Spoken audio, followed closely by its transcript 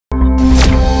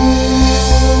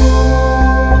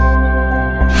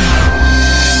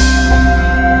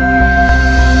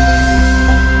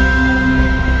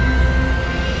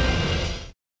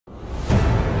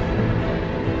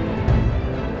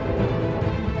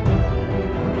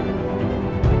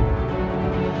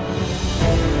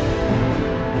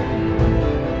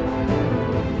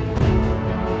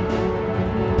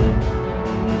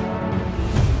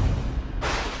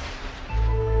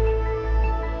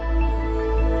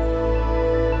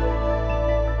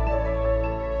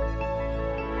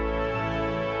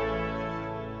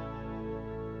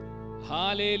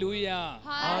Hallelujah.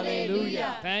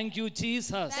 Hallelujah. Thank you,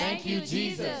 Jesus. Thank you,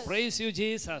 Jesus. Praise you,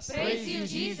 Jesus. Praise you,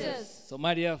 Jesus. So,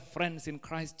 my dear friends in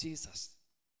Christ Jesus,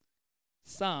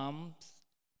 Psalms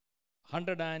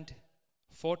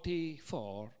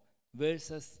 144,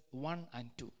 verses 1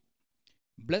 and 2.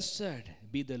 Blessed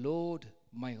be the Lord,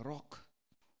 my rock,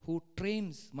 who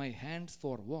trains my hands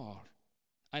for war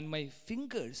and my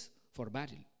fingers for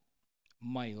battle.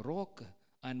 My rock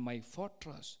and my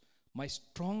fortress, my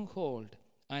stronghold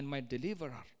and my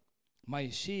deliverer, my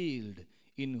shield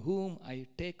in whom I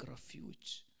take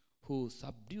refuge, who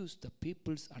subdues the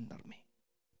peoples under me.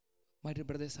 My dear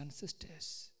brothers and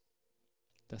sisters,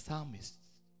 the psalmist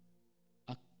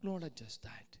acknowledges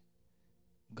that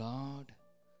God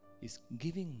is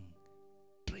giving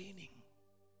training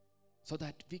so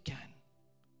that we can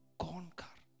conquer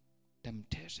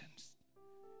temptations.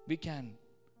 We can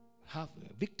have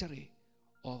victory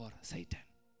over Satan.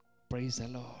 Praise the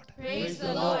Lord. Praise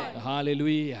the Lord.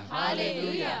 Hallelujah.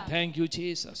 Hallelujah. Thank you,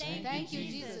 Jesus. Thank you,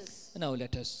 Jesus. Now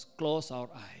let us close our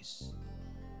eyes.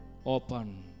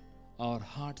 Open our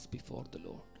hearts before the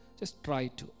Lord. Just try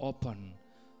to open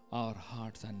our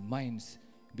hearts and minds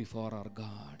before our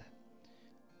God.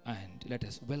 And let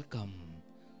us welcome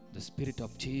the Spirit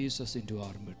of Jesus into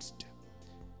our midst.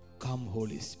 Come,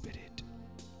 Holy Spirit.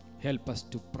 Help us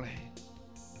to pray.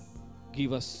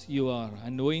 Give us your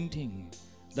anointing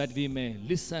that we may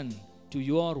listen to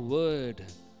your word.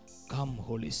 Come,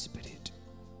 Holy Spirit.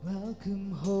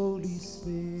 Welcome, Holy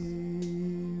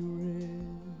Spirit.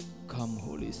 Come,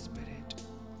 Holy Spirit.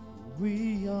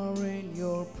 We are in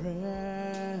your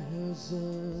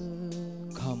presence.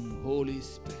 Come, Holy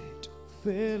Spirit.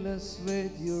 Fill us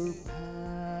with your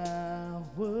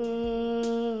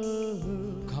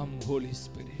power. Come, Holy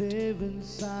Spirit. Live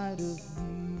inside of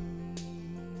me.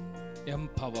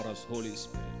 Empower us, Holy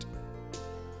Spirit.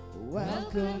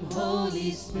 Welcome,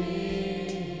 Holy Spirit.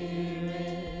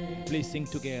 Please sing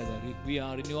together. We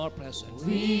are in your presence.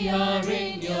 We are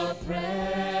in your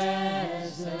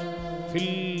presence.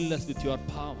 Fill us with your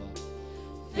power.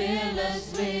 Fill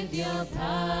us with your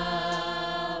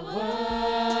power.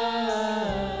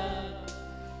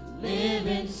 Live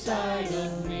inside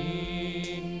of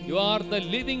me. You are the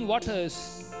living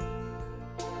waters.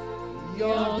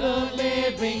 You're the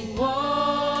living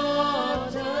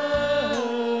waters,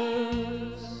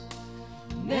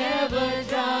 never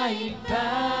drying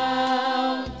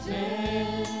fountain.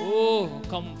 Oh,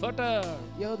 Comforter.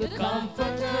 You're the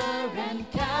comforter and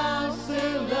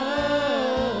counselor.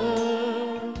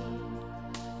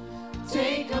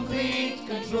 Take complete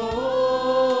control.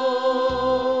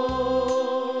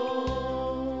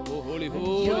 Oh, Holy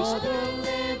You're Spirit. the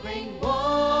living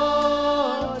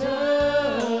water,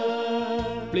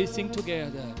 Please sing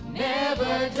together.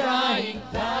 never drying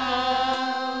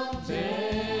fountain.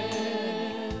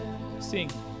 Sing.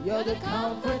 You're the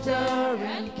comforter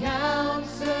and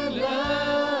counselor.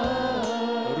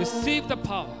 Receive the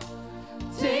power.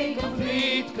 Take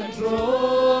complete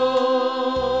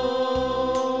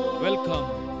control.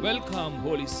 Welcome. Welcome,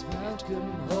 Holy Spirit.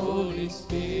 Welcome, Holy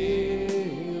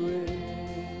Spirit.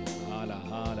 Hala,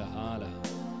 hala, hala.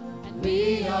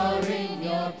 We are in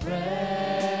your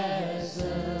presence.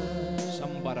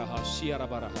 Shambaraha,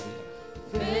 shiarabaraha.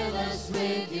 Fill us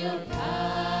with your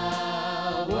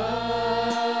power.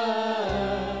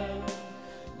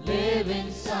 Live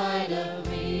inside of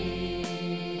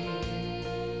me.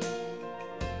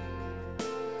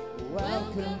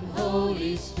 Welcome,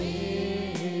 Holy Spirit.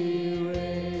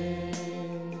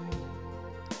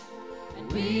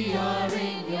 And we are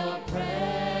in your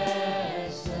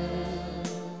presence.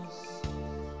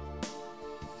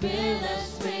 Fill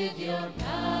us with your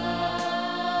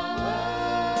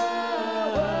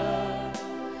power.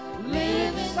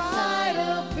 Live inside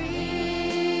of me.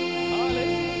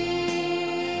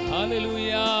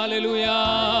 Hallelujah,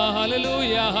 hallelujah,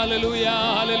 hallelujah, hallelujah,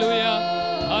 hallelujah,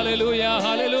 hallelujah,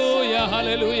 hallelujah,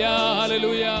 hallelujah,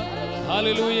 hallelujah,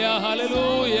 hallelujah,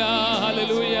 hallelujah,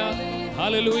 hallelujah,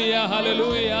 hallelujah,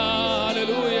 hallelujah,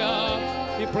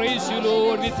 hallelujah. We praise you,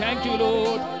 Lord. We thank you,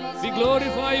 Lord. We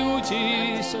glorify you,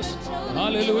 Jesus.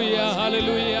 Hallelujah,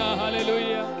 hallelujah,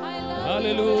 hallelujah,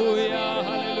 hallelujah,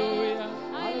 hallelujah,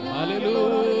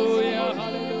 hallelujah,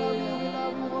 hallelujah.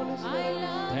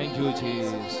 Thank you,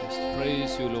 Jesus.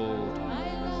 Praise you, Lord.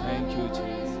 Thank you,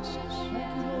 Jesus.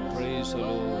 Praise the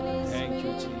Lord. Thank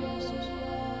you, Jesus.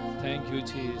 Thank you,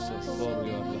 Jesus, for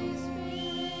your love.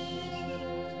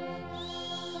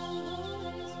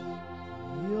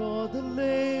 You're the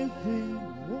living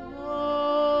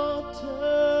water,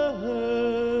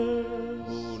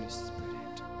 Holy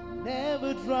Spirit.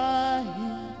 never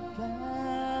drying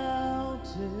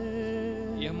fountain.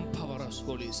 Empower us,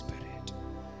 Holy Spirit.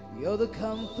 You're the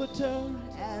comforter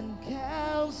and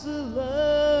counselor.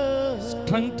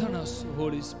 Strengthen us,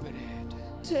 Holy Spirit.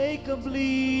 Take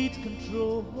complete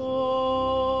control.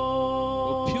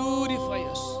 Oh, purify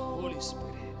us, Holy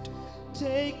Spirit.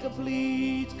 Take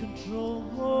complete control.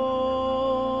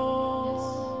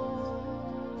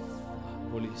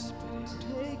 Holy Spirit.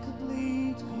 Take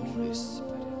complete control. Holy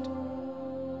Spirit.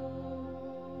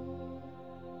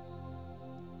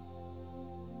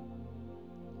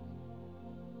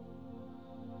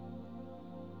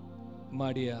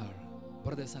 My dear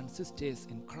brothers and sisters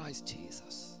in Christ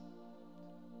Jesus,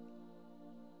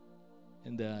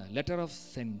 in the letter of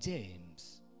St.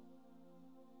 James,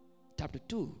 chapter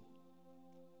 2,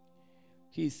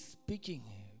 he is speaking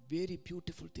a very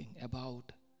beautiful thing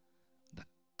about the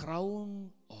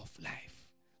crown of life.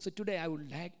 So today I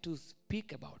would like to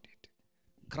speak about it.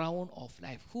 Crown of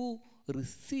life. Who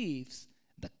receives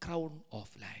the crown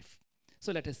of life?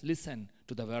 So let us listen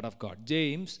to the word of God.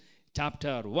 James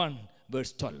chapter 1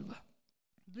 verse 12.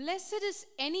 Blessed is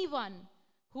anyone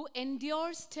who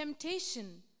endures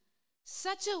temptation.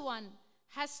 Such a one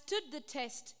has stood the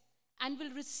test and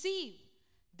will receive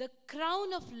the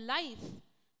crown of life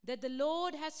that the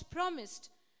Lord has promised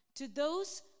to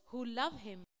those who love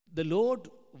him. The Lord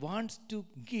wants to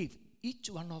give each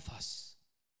one of us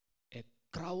a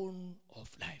crown of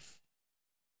life.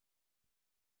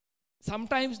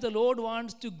 Sometimes the Lord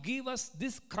wants to give us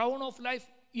this crown of life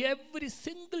every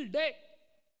single day.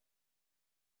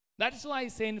 That's why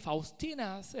Saint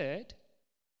Faustina said,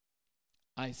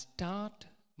 I start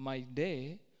my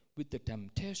day with the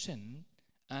temptation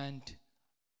and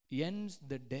ends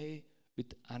the day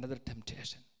with another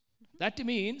temptation. That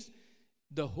means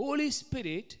the Holy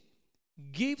Spirit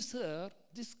gives her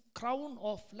this crown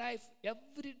of life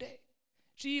every day.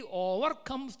 She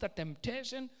overcomes the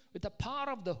temptation with the power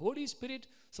of the Holy Spirit,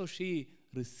 so she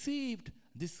received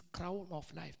this crown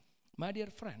of life. My dear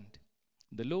friend,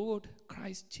 the Lord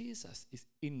Christ Jesus is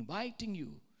inviting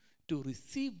you to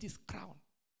receive this crown.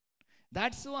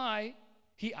 That's why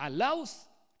he allows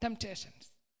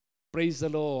temptations. Praise the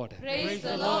Lord. Praise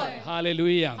the Lord.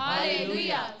 Hallelujah.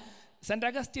 Hallelujah. St.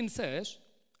 Augustine says,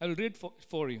 I will read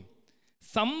for you.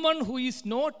 Someone who is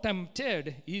not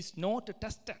tempted is not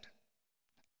tested.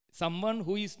 Someone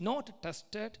who is not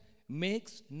tested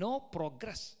makes no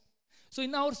progress. So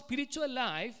in our spiritual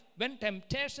life, when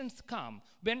temptations come,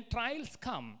 when trials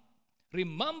come,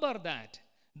 remember that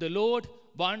the Lord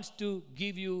wants to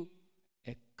give you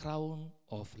a crown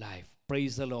of life.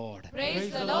 Praise the Lord.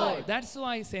 Praise the Lord. That's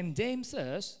why St. James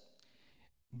says,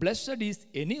 blessed is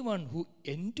anyone who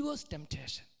endures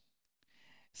temptation.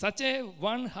 Such a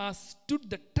one has stood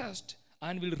the test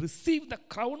and will receive the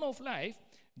crown of life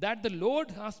that the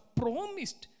Lord has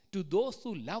promised to those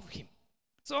who love him.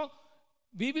 So,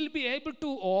 we will be able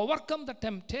to overcome the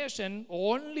temptation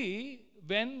only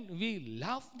when we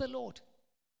love the Lord.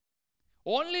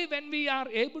 Only when we are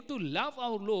able to love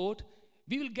our Lord,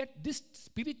 we will get this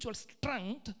spiritual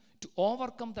strength to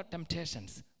overcome the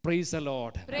temptations. Praise the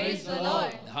Lord. Praise the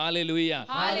Lord. Hallelujah.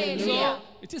 Hallelujah. So,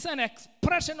 it is an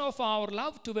expression of our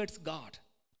love towards God.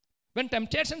 When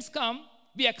temptations come,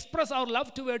 we express our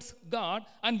love towards God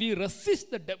and we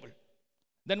resist the devil.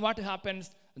 Then what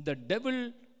happens? The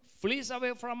devil flees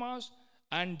away from us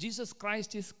and Jesus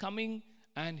Christ is coming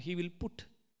and he will put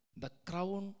the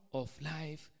crown of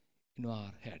life in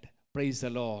our head. Praise the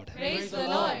Lord. Praise the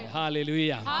Lord.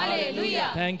 Hallelujah.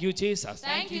 Hallelujah. Thank you, Jesus.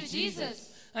 Thank you,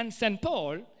 Jesus. And St.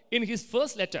 Paul, in his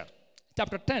first letter,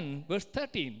 chapter 10, verse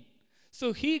 13,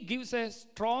 so he gives a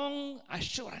strong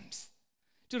assurance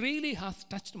to really has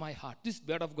touched my heart. This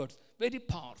word of God is very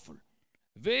powerful,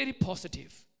 very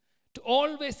positive. To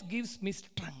always gives me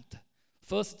strength.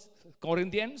 First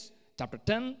Corinthians chapter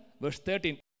 10, verse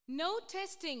 13. No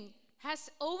testing has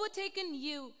overtaken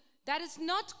you that is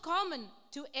not common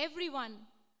to everyone.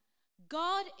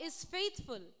 God is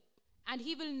faithful, and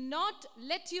he will not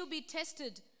let you be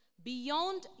tested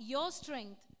beyond your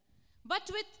strength. But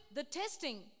with the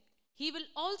testing, he will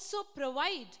also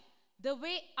provide the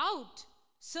way out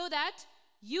so that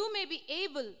you may be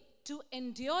able to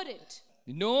endure it.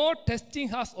 No testing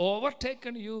has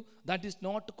overtaken you that is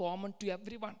not common to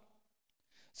everyone.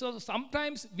 So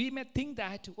sometimes we may think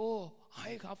that, oh,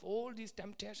 I have all these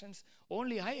temptations,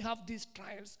 only I have these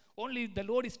trials, only the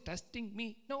Lord is testing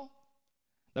me. No.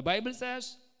 The Bible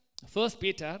says, 1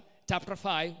 Peter chapter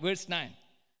 5, verse 9.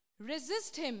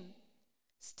 Resist him,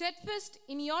 steadfast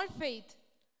in your faith,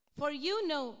 for you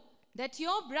know that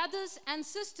your brothers and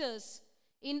sisters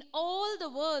in all the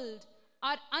world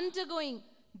are undergoing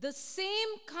the same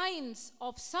kinds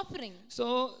of suffering.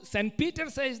 So St. Peter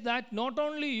says that not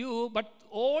only you, but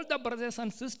all the brothers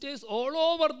and sisters all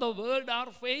over the world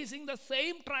are facing the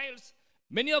same trials.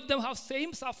 Many of them have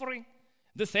same suffering.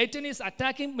 The Satan is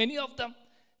attacking many of them.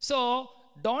 So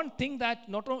don't think that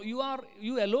not only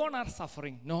you alone are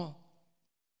suffering. No.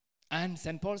 And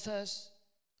St. Paul says,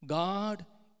 God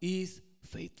is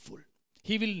faithful.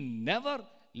 He will never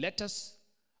let us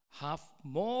have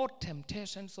more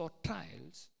temptations or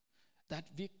trials that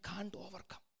we can't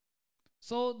overcome.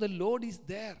 So the Lord is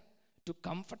there to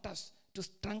comfort us, to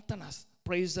strengthen us.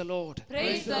 Praise the Lord.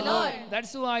 Praise the Lord.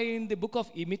 That's why in the book of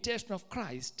Imitation of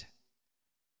Christ,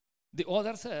 the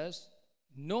author says,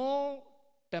 no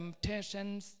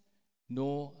temptations,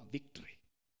 no victory.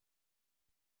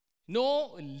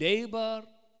 No labor,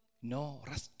 no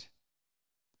rest.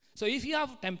 So if you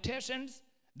have temptations,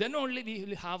 then only we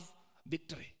will have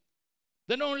victory.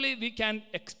 Then only we can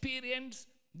experience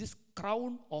this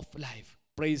crown of life.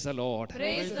 Praise the Lord.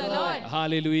 Praise the Lord.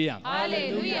 Hallelujah.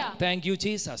 Hallelujah. Thank you,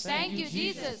 Jesus. Thank you,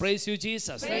 Jesus. Praise you,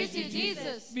 Jesus. Praise you,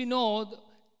 Jesus. We know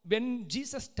when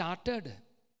Jesus started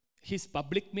his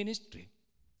public ministry,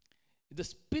 the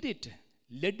Spirit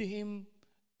led him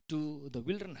to the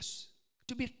wilderness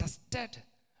to be tested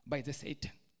by the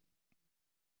Satan.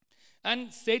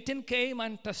 And Satan came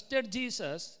and tested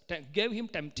Jesus, gave him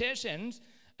temptations,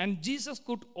 and Jesus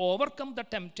could overcome the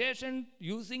temptation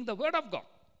using the word of God.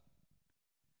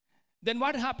 Then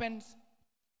what happens?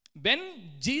 When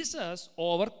Jesus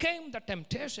overcame the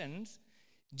temptations,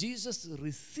 Jesus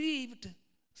received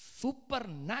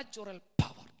supernatural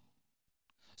power.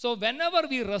 So whenever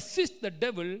we resist the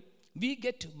devil, we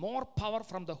get more power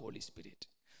from the Holy Spirit.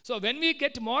 So when we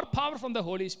get more power from the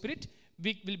Holy Spirit,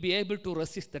 we will be able to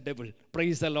resist the devil.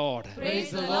 Praise the Lord.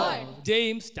 Praise the Lord.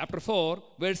 James chapter 4,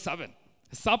 verse 7.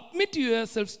 Submit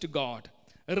yourselves to God.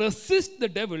 Resist the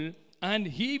devil and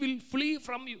he will flee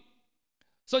from you.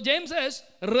 So James says,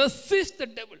 resist the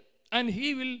devil and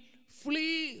he will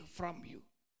flee from you.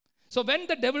 So when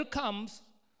the devil comes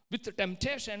with the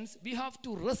temptations, we have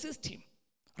to resist him.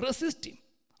 Resist him.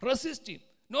 Resist him.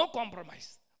 No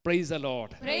compromise. Praise the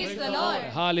Lord. Praise the Lord.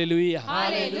 Hallelujah.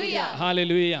 Hallelujah.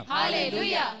 Hallelujah.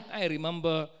 Hallelujah. I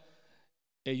remember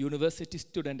a university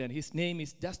student, and his name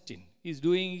is Justin. He's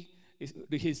doing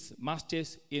his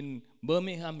master's in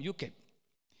Birmingham, UK.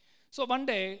 So one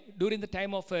day, during the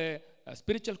time of a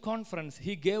spiritual conference,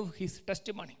 he gave his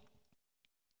testimony.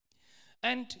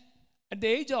 And at the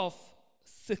age of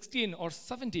 16 or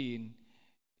 17,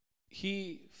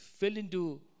 he fell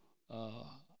into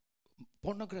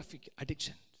pornographic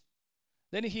addiction.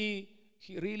 Then he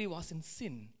really was in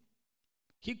sin.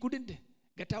 He couldn't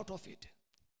get out of it.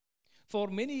 For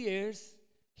many years,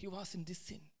 he was in this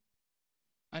sin.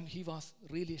 And he was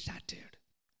really shattered.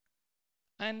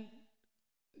 And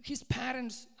his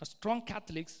parents are strong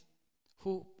Catholics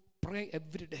who pray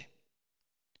every day.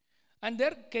 And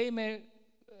there came a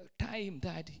time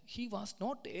that he was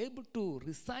not able to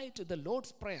recite the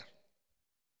Lord's Prayer.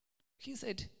 He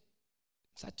said,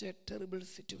 such a terrible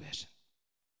situation.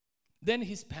 Then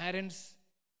his parents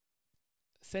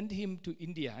sent him to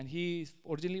India, and he is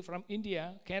originally from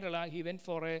India, Kerala. He went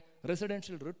for a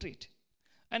residential retreat.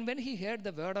 And when he heard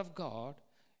the word of God,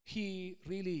 he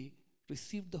really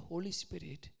received the Holy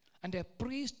Spirit, and a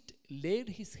priest laid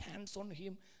his hands on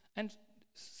him and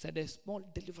said a small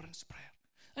deliverance prayer.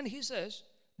 And he says,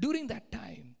 during that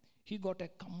time, he got a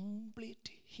complete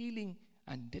healing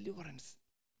and deliverance.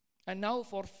 And now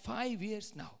for 5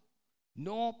 years now,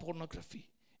 no pornography,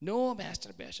 no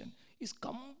masturbation, is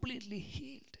completely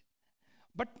healed.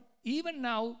 But even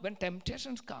now, when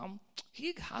temptations come,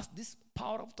 he has this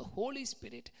power of the Holy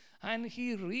Spirit, and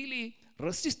he really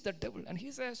resists the devil. And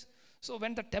he says, so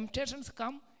when the temptations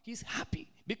come, he's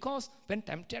happy, because when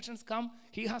temptations come,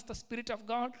 he has the Spirit of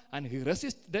God, and he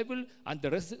resists the devil, and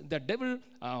the devil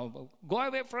go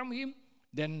away from him.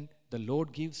 Then the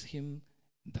Lord gives him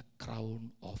the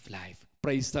crown of life.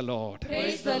 Praise the Lord.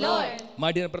 Praise the Lord.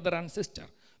 My dear brother and sister,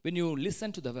 when you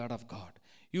listen to the word of God,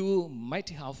 you might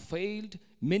have failed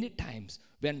many times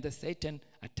when the Satan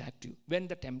attacked you, when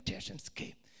the temptations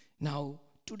came. Now,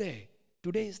 today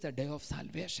is the day of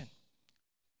salvation.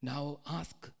 Now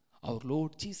ask our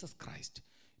Lord Jesus Christ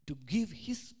to give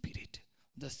his Spirit,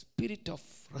 the spirit of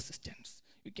resistance.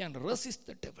 You can resist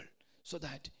the devil so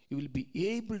that you will be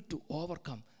able to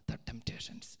overcome the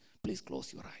temptations. Please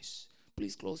close your eyes.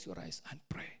 Please close your eyes and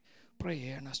pray.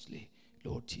 Pray earnestly.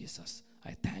 Lord Jesus,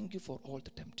 I thank you for all the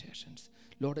temptations.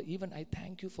 Lord, even I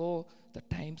thank you for the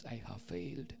times I have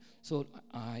failed. So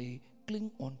I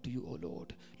cling on to you, O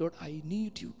Lord. Lord, I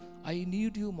need you. I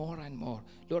need you more and more.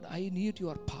 Lord, I need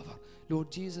your power.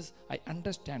 Lord Jesus, I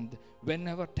understand that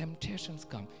whenever temptations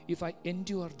come, if I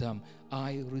endure them,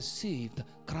 I receive the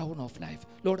crown of life.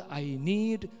 Lord, I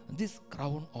need this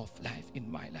crown of life in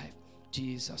my life.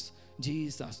 Jesus,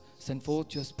 Jesus, send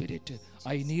forth your Spirit.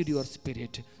 I need your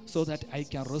Spirit so that I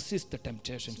can resist the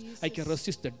temptations. I can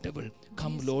resist the devil.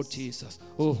 Come, Lord Jesus.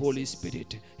 Oh, Holy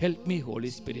Spirit, help me, Holy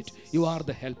Spirit. You are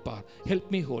the helper.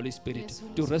 Help me, Holy Spirit,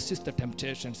 to resist the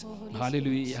temptations.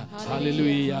 Hallelujah,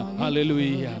 hallelujah,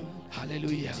 hallelujah,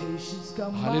 hallelujah, Temptations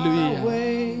come my hallelujah.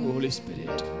 way. Holy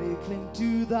Spirit, May cling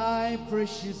to thy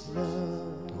precious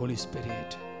love. Holy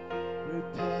Spirit,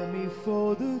 Prepare me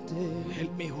for the day,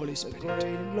 help me, Holy the Spirit. great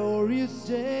and glorious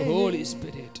day, Holy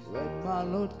Spirit, when my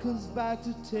Lord comes back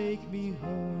to take me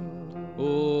home.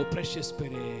 oh, precious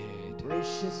Spirit.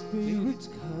 Precious Spirit,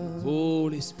 come.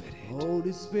 Holy Spirit,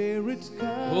 Holy Spirit,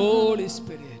 come. Holy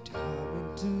Spirit, Come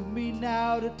into me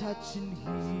now to touch and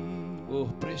heal. oh,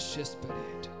 precious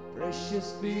Spirit, Precious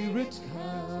Spirit,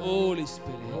 come. Holy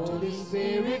Spirit, Holy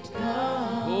Spirit,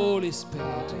 come. Holy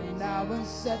Spirit, Come now and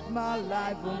set my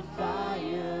life on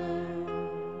fire.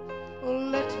 Oh,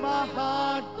 let my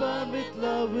heart burn with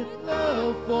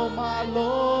love for my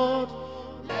Lord.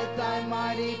 Let thy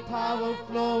mighty power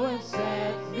flow and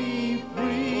set me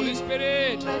free. Holy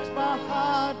Spirit, Let my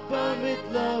heart burn with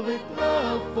love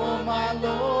for my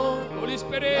Lord. Holy Let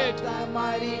Spirit, thy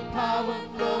mighty power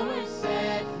flow and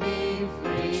set me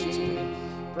free.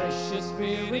 Precious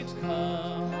Spirit,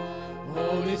 come.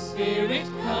 Holy Spirit,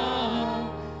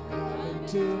 come. Come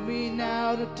into me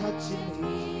now to touch and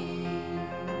heal.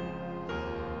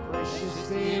 Precious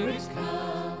Spirit,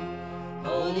 come.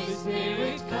 Holy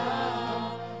Spirit,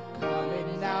 come. Come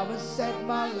in now and set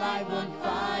my life on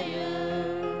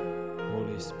fire.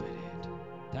 Holy Spirit.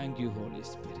 Thank you, Holy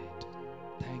Spirit.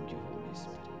 Thank you, Holy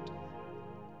Spirit.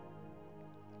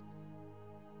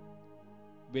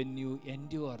 When you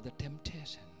endure the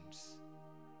temptations,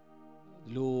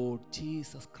 Lord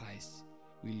Jesus Christ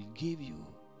will give you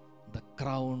the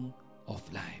crown of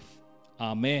life.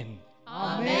 Amen.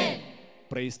 Amen.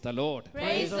 Praise the Lord.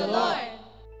 Praise the Lord.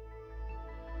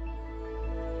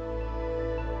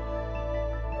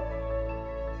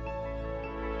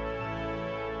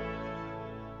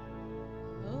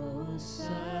 O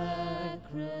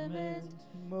sacrament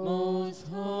most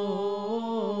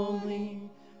holy,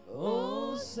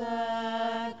 O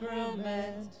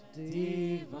sacrament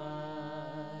divine,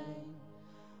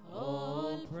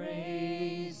 all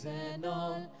praise and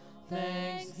all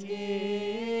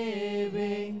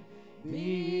thanksgiving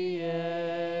be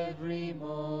every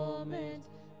moment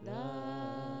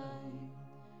thine.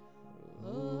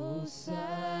 O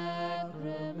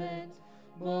sacrament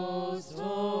most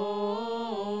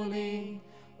holy,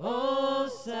 O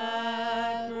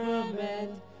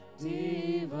sacrament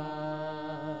divine,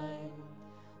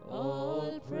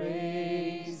 all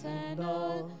praise and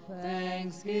all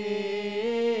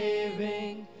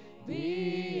thanksgiving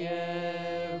be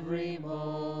every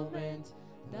moment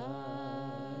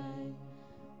thine.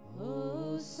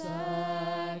 O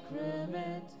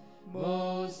sacrament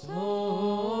most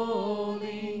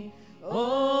holy,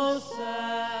 O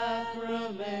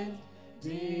sacrament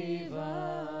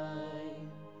divine,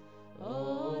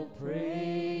 all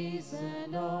praise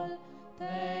and all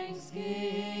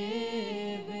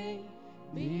thanksgiving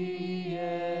be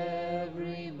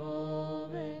every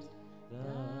moment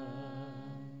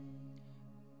thine.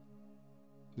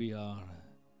 We are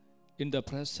in the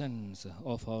presence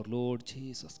of our Lord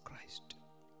Jesus Christ.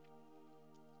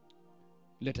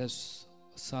 Let us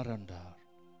surrender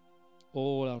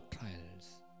all our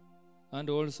trials and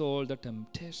also all the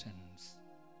temptations.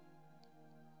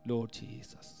 Lord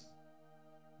Jesus,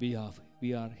 we are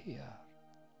here.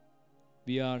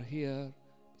 We are here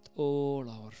with all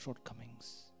our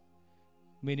shortcomings.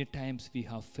 Many times we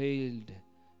have failed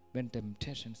when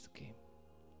temptations came.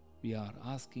 We are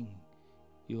asking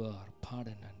your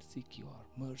pardon and seek your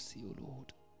mercy, O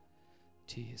Lord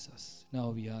Jesus. Now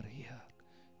we are here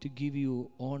to give you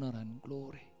honor and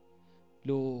glory.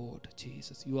 Lord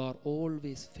Jesus, you are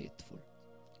always faithful.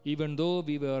 Even though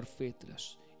we were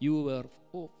faithless, you were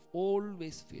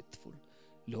always faithful,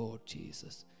 Lord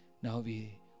Jesus. Now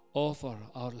we offer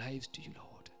our lives to you,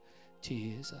 Lord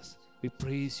Jesus. We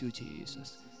praise you,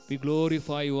 Jesus. We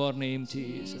glorify your name,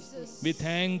 Jesus. We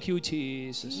thank you,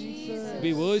 Jesus.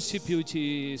 We worship you,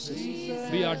 Jesus.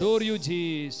 We adore you,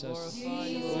 Jesus.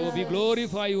 Oh, we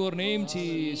glorify your name,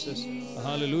 Jesus.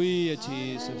 Hallelujah,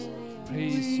 Jesus.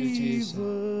 Praise you, Jesus. We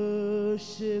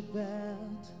worship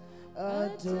and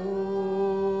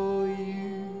adore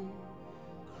you,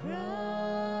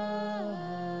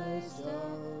 Christ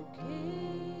our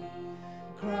King,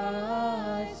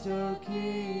 Christ our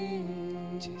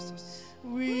King. Jesus.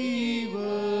 we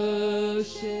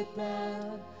worship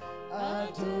and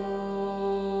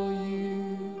adore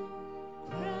you,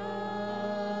 Christ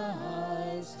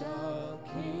our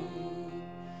King,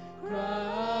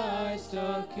 Christ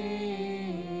our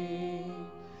King,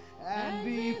 and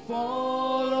we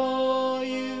follow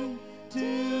you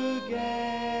together.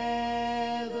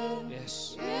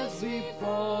 Yes. Yes, we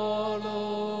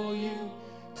follow you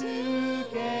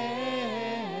together,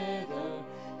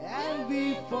 and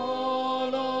we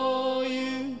follow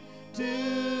you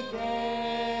together.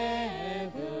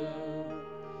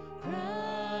 Christ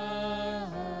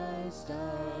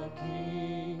our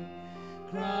King,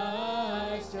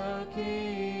 Christ our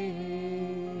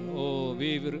King. Oh,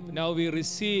 now we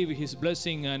receive His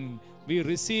blessing and we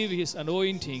receive His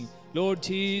anointing. Lord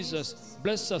Jesus,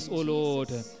 bless us, O Lord.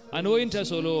 Anoint us,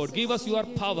 O Lord. Give us your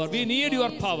power. We need your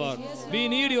power. We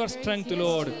need your strength,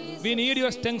 Lord. We need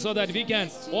your strength so that we can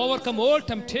overcome all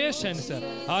temptations.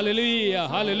 Hallelujah,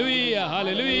 hallelujah,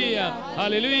 hallelujah,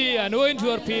 hallelujah. Anoint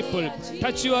your people.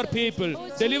 Touch your people.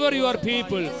 Deliver your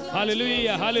people.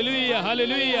 Hallelujah, hallelujah,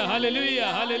 hallelujah, hallelujah,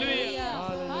 hallelujah.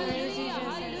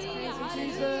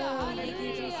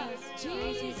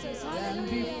 And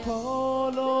we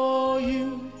follow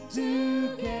you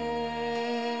together.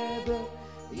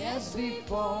 Yes, we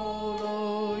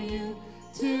follow you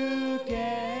together.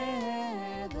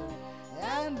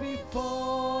 And we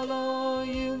follow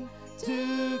you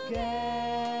together.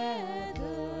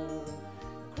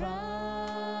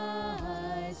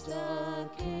 Christ our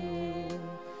King,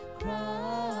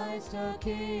 Christ our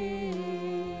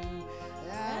King.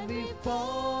 And we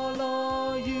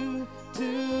follow you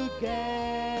together.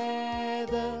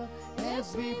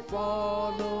 Yes, we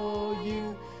follow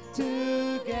you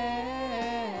together,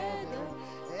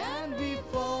 and we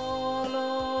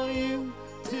follow you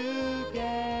together.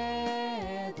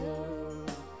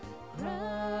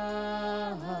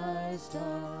 Christ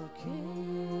our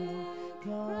King,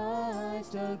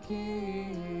 Christ our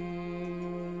King.